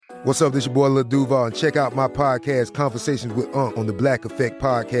What's up, this your boy Lil Duval, and check out my podcast, Conversations with Unc, on the Black Effect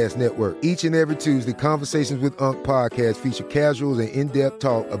Podcast Network. Each and every Tuesday, Conversations with Unc podcast feature casuals and in-depth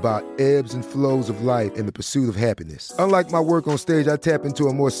talk about ebbs and flows of life and the pursuit of happiness. Unlike my work on stage, I tap into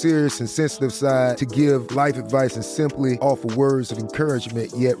a more serious and sensitive side to give life advice and simply offer words of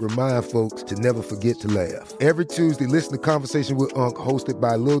encouragement, yet remind folks to never forget to laugh. Every Tuesday, listen to Conversations with Unc, hosted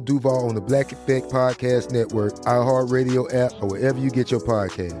by Lil Duval on the Black Effect Podcast Network, iHeartRadio app, or wherever you get your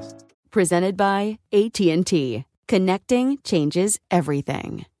podcasts. Presented by AT&T. Connecting changes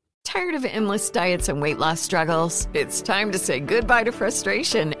everything. Tired of endless diets and weight loss struggles? It's time to say goodbye to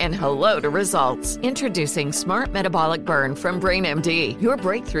frustration and hello to results. Introducing Smart Metabolic Burn from BrainMD, your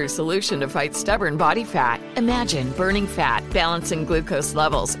breakthrough solution to fight stubborn body fat. Imagine burning fat, balancing glucose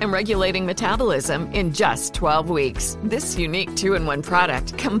levels, and regulating metabolism in just 12 weeks. This unique 2-in-1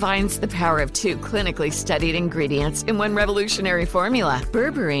 product combines the power of 2 clinically studied ingredients in one revolutionary formula.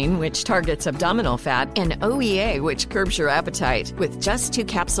 Berberine, which targets abdominal fat, and OEA, which curbs your appetite. With just 2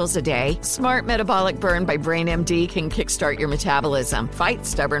 capsules a day, Smart Metabolic Burn by BrainMD can kickstart your metabolism, fight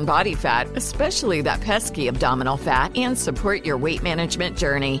stubborn body fat, especially that pesky abdominal fat, and support your weight management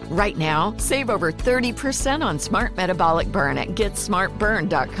journey. Right now, save over 30% on Smart Metabolic Burn at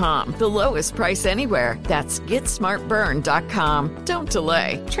GetSmartBurn.com. The lowest price anywhere. That's GetSmartBurn.com. Don't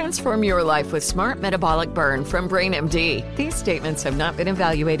delay. Transform your life with Smart Metabolic Burn from BrainMD. These statements have not been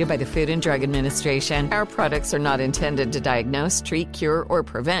evaluated by the Food and Drug Administration. Our products are not intended to diagnose, treat, cure, or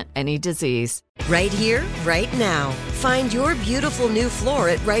prevent any disease. Right here, right now. Find your beautiful new floor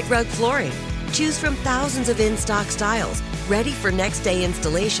at Right Rug Flooring. Choose from thousands of in-stock styles, ready for next day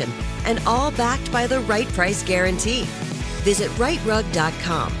installation, and all backed by the right price guarantee. Visit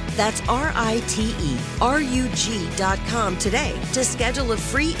rightrug.com. That's RITERUG.com today to schedule a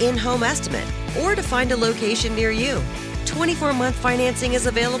free in-home estimate or to find a location near you. 24-month financing is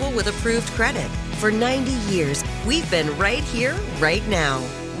available with approved credit. For 90 years, we've been right here, right now.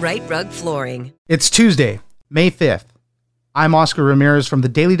 Right Rug Flooring. It's Tuesday, May 5th. I'm Oscar Ramirez from the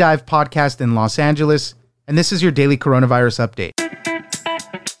Daily Dive podcast in Los Angeles, and this is your daily coronavirus update.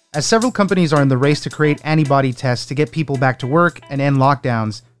 As several companies are in the race to create antibody tests to get people back to work and end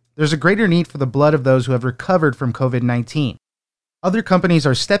lockdowns, there's a greater need for the blood of those who have recovered from COVID-19. Other companies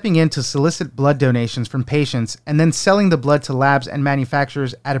are stepping in to solicit blood donations from patients and then selling the blood to labs and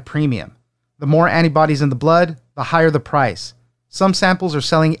manufacturers at a premium. The more antibodies in the blood, the higher the price. Some samples are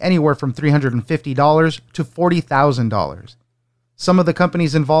selling anywhere from $350 to $40,000. Some of the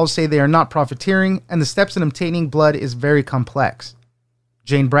companies involved say they are not profiteering, and the steps in obtaining blood is very complex.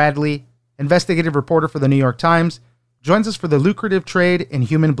 Jane Bradley, investigative reporter for the New York Times, joins us for the lucrative trade in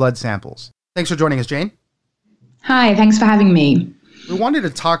human blood samples. Thanks for joining us, Jane. Hi, thanks for having me. We wanted to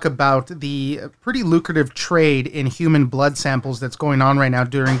talk about the pretty lucrative trade in human blood samples that's going on right now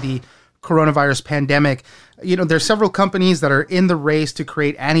during the coronavirus pandemic. You know, there's several companies that are in the race to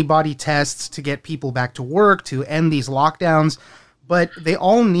create antibody tests to get people back to work, to end these lockdowns, but they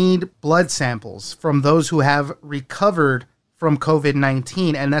all need blood samples from those who have recovered from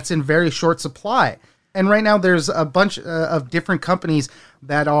COVID-19, and that's in very short supply. And right now there's a bunch of different companies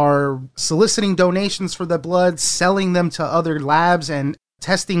that are soliciting donations for the blood, selling them to other labs and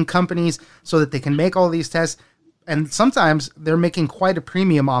testing companies so that they can make all these tests. And sometimes they're making quite a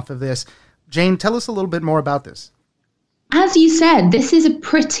premium off of this. Jane, tell us a little bit more about this. As you said, this is a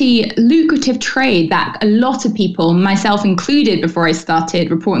pretty lucrative trade that a lot of people, myself included before I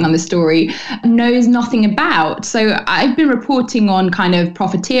started reporting on the story, knows nothing about. So I've been reporting on kind of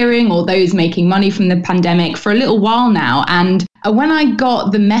profiteering or those making money from the pandemic for a little while now. And when I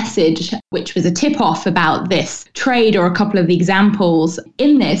got the message, which was a tip-off about this trade or a couple of the examples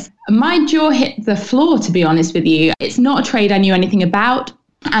in this, my jaw hit the floor, to be honest with you. It's not a trade I knew anything about.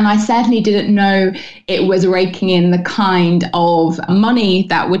 And I certainly didn't know it was raking in the kind of money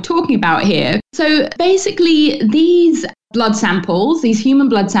that we're talking about here. So basically, these blood samples, these human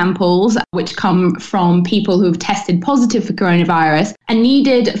blood samples, which come from people who've tested positive for coronavirus, are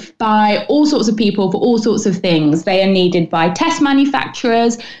needed by all sorts of people for all sorts of things. They are needed by test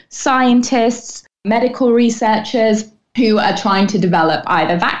manufacturers, scientists, medical researchers, who are trying to develop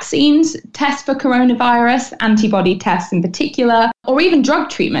either vaccines, tests for coronavirus, antibody tests in particular, or even drug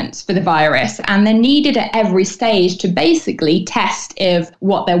treatments for the virus. And they're needed at every stage to basically test if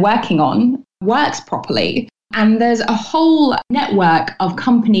what they're working on works properly. And there's a whole network of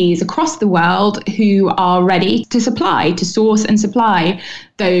companies across the world who are ready to source and supply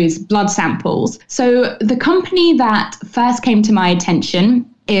those blood samples. So the company that first came to my attention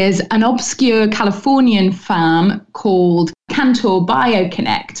is an obscure Californian firm called Cantor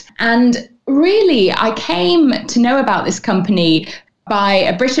BioConnect. And really, I came to know about this company by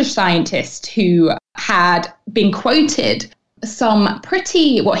a British scientist who had been quoted some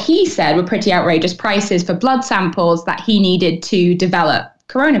what he said were pretty outrageous prices for blood samples that he needed to develop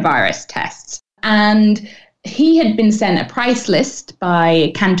coronavirus tests. And he had been sent a price list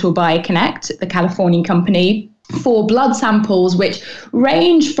by Cantor BioConnect, the Californian company, for blood samples which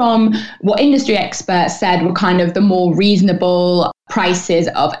range from what industry experts said were kind of the more reasonable prices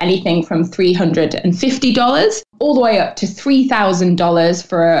of anything from $350 all the way up to $3,000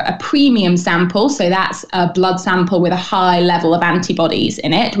 for a premium sample. So that's a blood sample with a high level of antibodies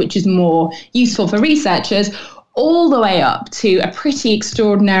in it, which is more useful for researchers, all the way up to a pretty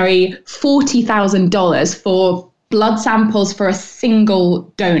extraordinary $40,000 for blood samples for a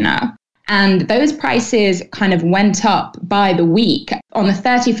single donor. And those prices kind of went up by the week. On the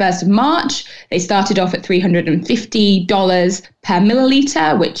 31st of March, they started off at $350 per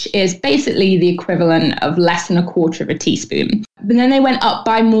milliliter, which is basically the equivalent of less than a quarter of a teaspoon. But then they went up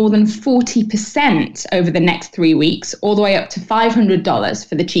by more than 40% over the next 3 weeks, all the way up to $500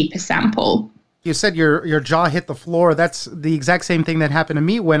 for the cheapest sample. You said your jaw hit the floor. That's the exact same thing that happened to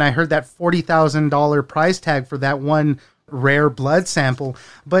me when I heard that $40,000 price tag for that one rare blood sample.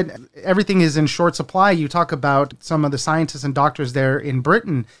 But everything is in short supply. You talk about some of the scientists and doctors there in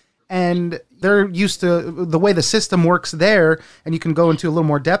Britain, and they're used to the way the system works there, and you can go into a little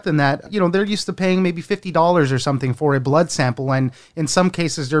more depth in that. You know, they're used to paying maybe $50 or something for a blood sample, and in some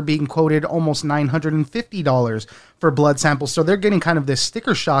cases they're being quoted almost $950 for blood samples. So they're getting kind of this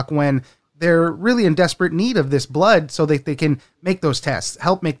sticker shock when they're really in desperate need of this blood so that they can make those tests,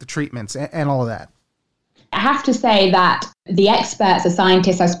 help make the treatments and all of that. I have to say that the experts, the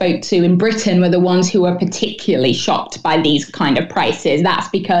scientists I spoke to in Britain were the ones who were particularly shocked by these kind of prices. That's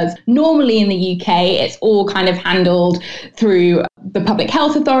because normally in the UK, it's all kind of handled through the public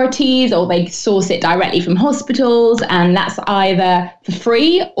health authorities, or they source it directly from hospitals. And that's either for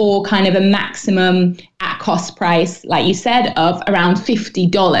free or kind of a maximum at cost price, like you said, of around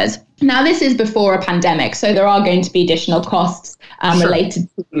 $50. Now, this is before a pandemic, so there are going to be additional costs related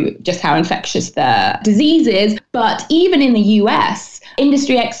to just how infectious the disease is. But even in the US,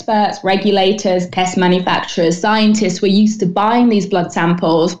 industry experts, regulators, test manufacturers, scientists were used to buying these blood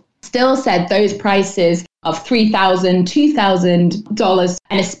samples, still said those prices of $3,000, $2,000,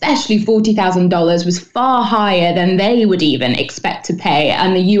 and especially $40,000 was far higher than they would even expect to pay.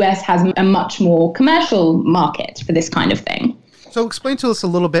 And the US has a much more commercial market for this kind of thing. So explain to us a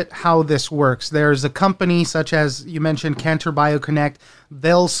little bit how this works. There's a company such as you mentioned, Cantor BioConnect.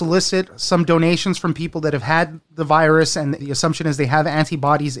 They'll solicit some donations from people that have had the virus, and the assumption is they have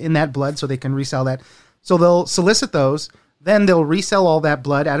antibodies in that blood so they can resell that. So they'll solicit those, then they'll resell all that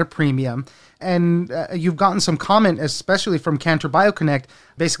blood at a premium. And you've gotten some comment, especially from Cantor BioConnect,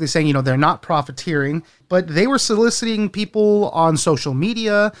 basically saying, you know, they're not profiteering, but they were soliciting people on social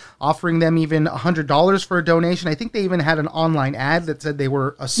media, offering them even $100 for a donation. I think they even had an online ad that said they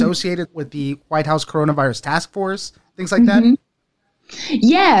were associated with the White House Coronavirus Task Force, things like that.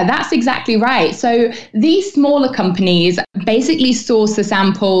 Yeah, that's exactly right. So these smaller companies basically source the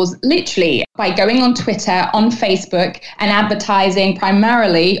samples literally by going on Twitter, on Facebook, and advertising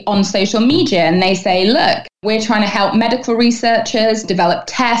primarily on social media. And they say, look, we're trying to help medical researchers develop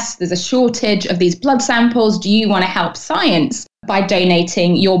tests. There's a shortage of these blood samples. Do you want to help science by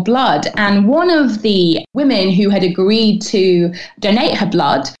donating your blood? And one of the women who had agreed to donate her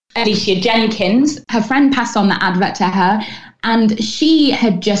blood, Alicia Jenkins, her friend passed on the advert to her. And she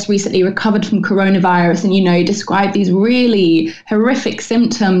had just recently recovered from coronavirus and, you know, described these really horrific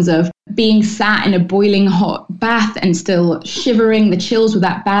symptoms of being sat in a boiling hot bath and still shivering. The chills were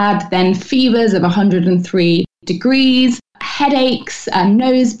that bad. Then fevers of 103 degrees, headaches,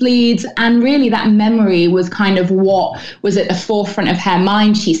 nosebleeds. And really that memory was kind of what was at the forefront of her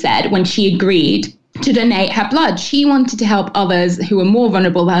mind, she said, when she agreed to donate her blood. She wanted to help others who were more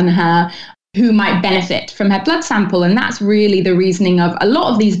vulnerable than her, who might benefit from her blood sample. And that's really the reasoning of a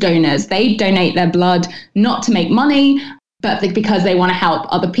lot of these donors. They donate their blood not to make money, but because they want to help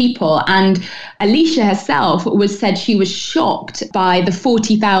other people. And Alicia herself said she was shocked by the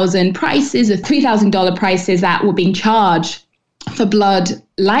 $40,000 prices, the $3,000 prices that were being charged for blood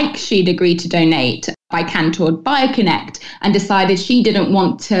like she'd agreed to donate by Cantor BioConnect, and decided she didn't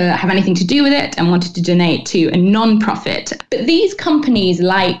want to have anything to do with it and wanted to donate to a non-profit. But these companies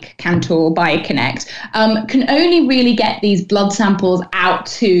like Cantor BioConnect can only really get these blood samples out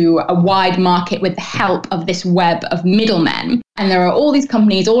to a wide market with the help of this web of middlemen. And there are all these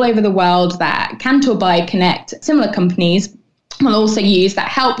companies all over the world that Cantor BioConnect, similar companies, will also use that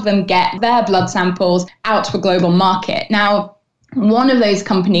help them get their blood samples out to a global market. Now, one of those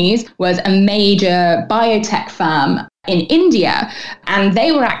companies was a major biotech firm in India, and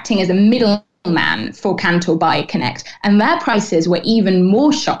they were acting as a middleman for Cantor BioConnect, and their prices were even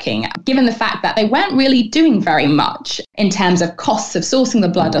more shocking, given the fact that they weren't really doing very much in terms of costs of sourcing the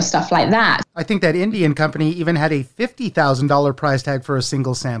blood or stuff like that. I think that Indian company even had a $50,000 price tag for a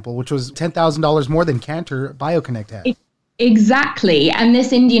single sample, which was $10,000 more than Cantor BioConnect had. Exactly. And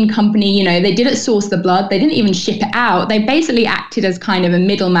this Indian company, they didn't source the blood. They didn't even ship it out. They basically acted as kind of a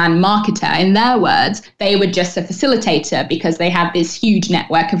middleman marketer. In their words, they were just a facilitator because they had this huge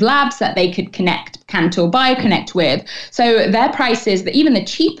network of labs that they could connect Cantor BioConnect with. So their prices, even the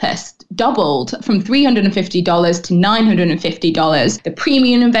cheapest, doubled from $350 to $950. The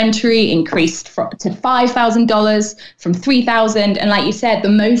premium inventory increased to $5,000 from $3,000. And like you said, the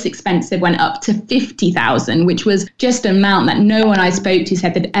most expensive went up to $50,000, which was just an amount that no one I spoke to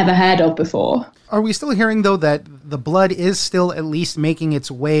said they'd ever heard of before. Are we still hearing, though, that the blood is still at least making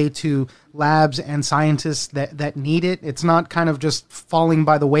its way to labs and scientists that need it? It's not kind of just falling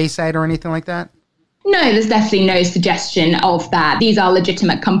by the wayside or anything like that? No, there's definitely no suggestion of that. These are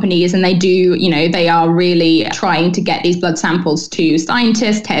legitimate companies and they are really trying to get these blood samples to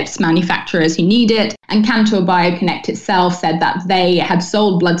scientists, test manufacturers who need it. And Cantor BioConnect itself said that they had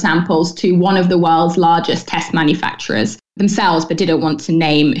sold blood samples to one of the world's largest test manufacturers themselves, but didn't want to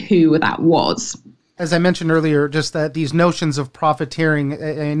name who that was. As I mentioned earlier, just that these notions of profiteering,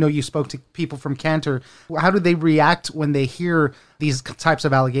 I know you spoke to people from Cantor. How do they react when they hear these types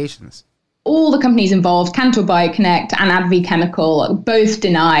of allegations? All the companies involved, Cantor BioConnect and AbbVie Chemical, both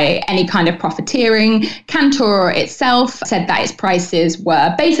deny any kind of profiteering. Cantor itself said that its prices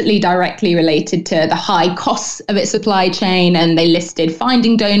were basically directly related to the high costs of its supply chain, and they listed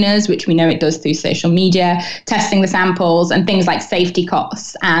finding donors, which we know it does through social media, testing the samples, and things like safety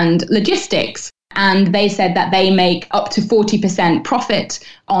costs and logistics. And they said that they make up to 40% profit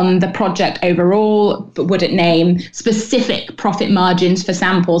on the project overall, but wouldn't name specific profit margins for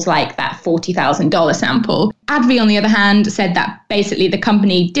samples like that $40,000 sample. AbbVie, on the other hand, said that basically the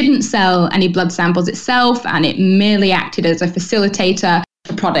company didn't sell any blood samples itself, and it merely acted as a facilitator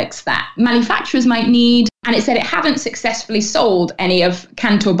for products that manufacturers might need. And it said it hadn't successfully sold any of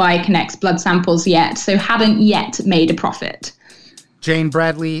Cantor BioConnect's blood samples yet, so hadn't yet made a profit. Jane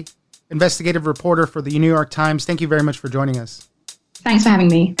Bradley, investigative reporter for the New York Times. Thank you very much for joining us. Thanks for having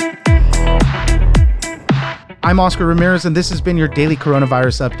me. I'm Oscar Ramirez, and this has been your daily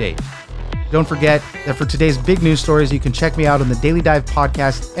coronavirus update. Don't forget that for today's big news stories, you can check me out on the Daily Dive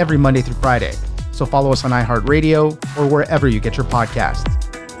podcast every Monday through Friday. So follow us on iHeartRadio or wherever you get your podcasts.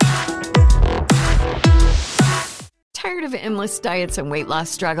 Tired of endless diets and weight loss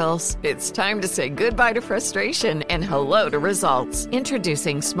struggles? It's time to say goodbye to frustration and hello to results.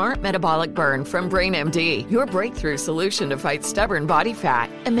 Introducing Smart Metabolic Burn from BrainMD, your breakthrough solution to fight stubborn body fat.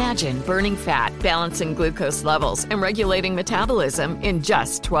 Imagine burning fat, balancing glucose levels, and regulating metabolism in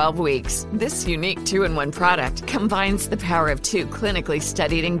just 12 weeks. This unique 2-in-1 product combines the power of 2 clinically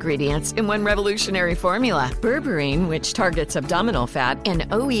studied ingredients in one revolutionary formula. Berberine, which targets abdominal fat, and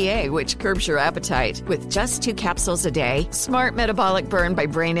OEA, which curbs your appetite. With just 2 capsules a day, Smart Metabolic Burn by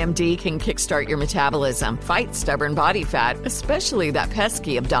BrainMD can kickstart your metabolism, fight stubborn body fat, especially that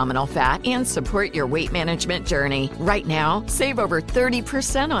pesky abdominal fat, and support your weight management journey. Right now, save over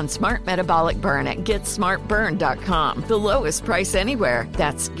 30% on Smart Metabolic Burn at GetSmartBurn.com. The lowest price anywhere.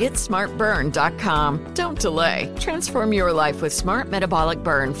 That's GetSmartBurn.com. Don't delay. Transform your life with Smart Metabolic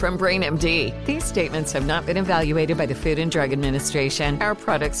Burn from BrainMD. These statements have not been evaluated by the Food and Drug Administration. Our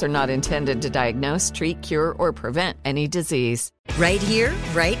products are not intended to diagnose, treat, cure, or prevent any disease. Right here,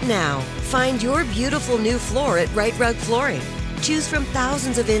 right now. Find your beautiful new floor at Right Rug Flooring. Choose from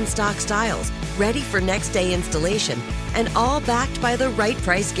thousands of in-stock styles, ready for next day installation, and all backed by the right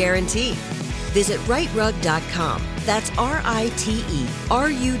price guarantee. Visit rightrug.com. That's RITERUG.com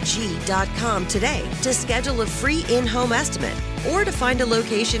today to schedule a free in-home estimate or to find a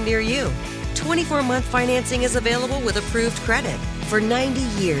location near you. 24-month financing is available with approved credit. For 90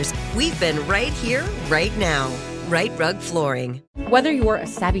 years, we've been right here, right now. Right Rug Flooring. Whether you're a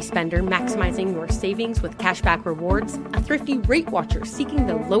savvy spender maximizing your savings with cashback rewards, a thrifty rate watcher seeking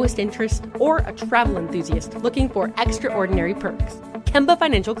the lowest interest, or a travel enthusiast looking for extraordinary perks, Kemba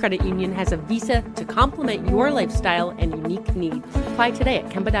Financial Credit Union has a visa to complement your lifestyle and unique needs. Apply today at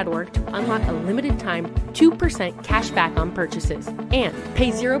Kemba.org to unlock a limited time 2% cash back on purchases and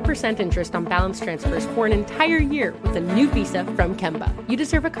pay 0% interest on balance transfers for an entire year with a new visa from Kemba. You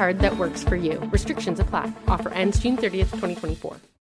deserve a card that works for you. Restrictions apply. Offer ends June 30th, 2024.